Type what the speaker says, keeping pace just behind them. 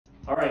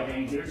All right,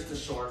 gang, here's the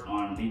short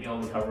on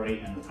BBL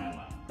recovery and the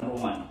timeline. Number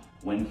one,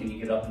 when can you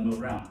get up and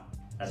move around?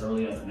 As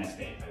early as the next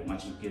day. I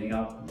want you getting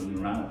up,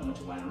 moving around. I don't want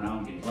you lying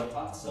around, getting blood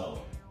clots.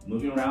 So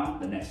moving around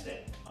the next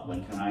day.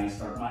 When can I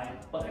start my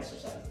butt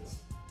exercises?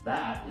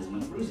 That is when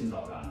the bruising's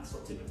all gone. So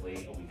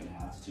typically a week and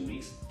a half to 2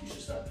 weeks, you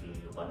should start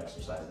doing your butt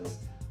exercises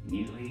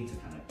immediately to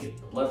kind of get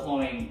the blood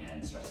flowing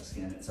and stretch the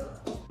skin, etc.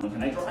 When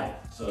can I drive?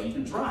 So you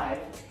can drive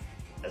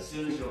as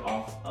soon as you're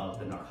off of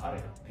the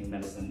narcotic pain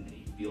medicine and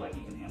you feel like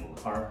you can handle the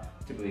car.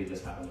 Typically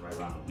this happens right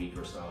around a week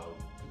or so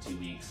to 2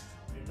 weeks.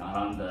 If you're not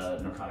on the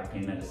narcotic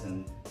pain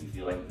medicine, you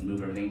feel like you can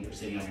move everything, you're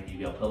sitting on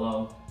your BBL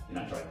pillow, you're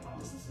not driving long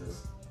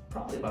distances,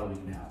 probably about a week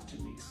and a half to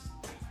 2 weeks.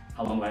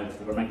 How long do I have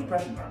to wear my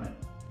compression garment?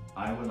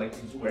 I would like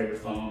you to wear your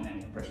foam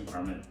and compression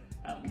garment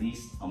at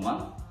least a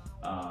month,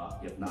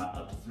 if not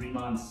up to 3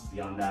 months.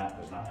 Beyond that,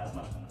 there's not as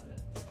much benefit.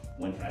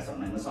 When can I start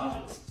my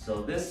massages?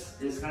 So this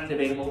is kind of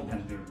debatable,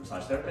 depends on your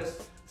massage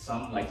therapist.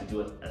 Some like to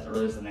do it as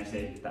early as the next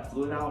day to get that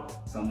fluid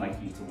out. Some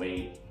like you to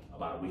wait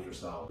about a week or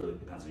so. It really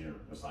depends on your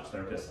massage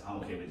therapist. I'm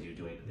okay with you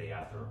doing it the day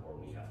after or a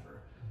week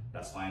after.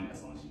 That's fine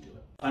as long as you do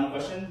it. Final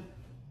question,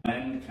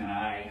 when can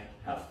I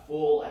have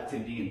full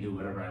activity and do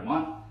whatever I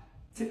want?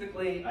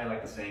 Typically, I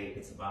like to say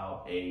it's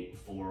about a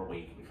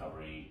 4-week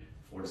recovery,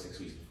 4 to 6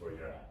 weeks before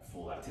you're at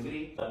full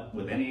activity. But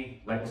with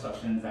any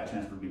liposuction, fat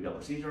transfer, BBL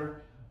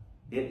procedure,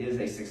 it is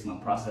a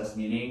 6-month process,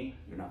 meaning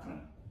you're not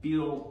gonna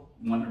feel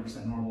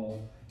 100%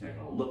 normal, you're not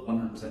gonna look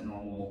 100%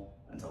 normal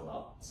until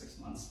about 6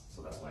 months.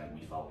 So that's why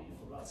we follow you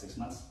for about 6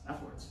 months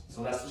afterwards.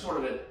 So that's the short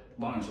of it,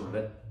 long and short of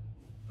it.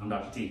 I'm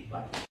Dr. T,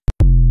 bye.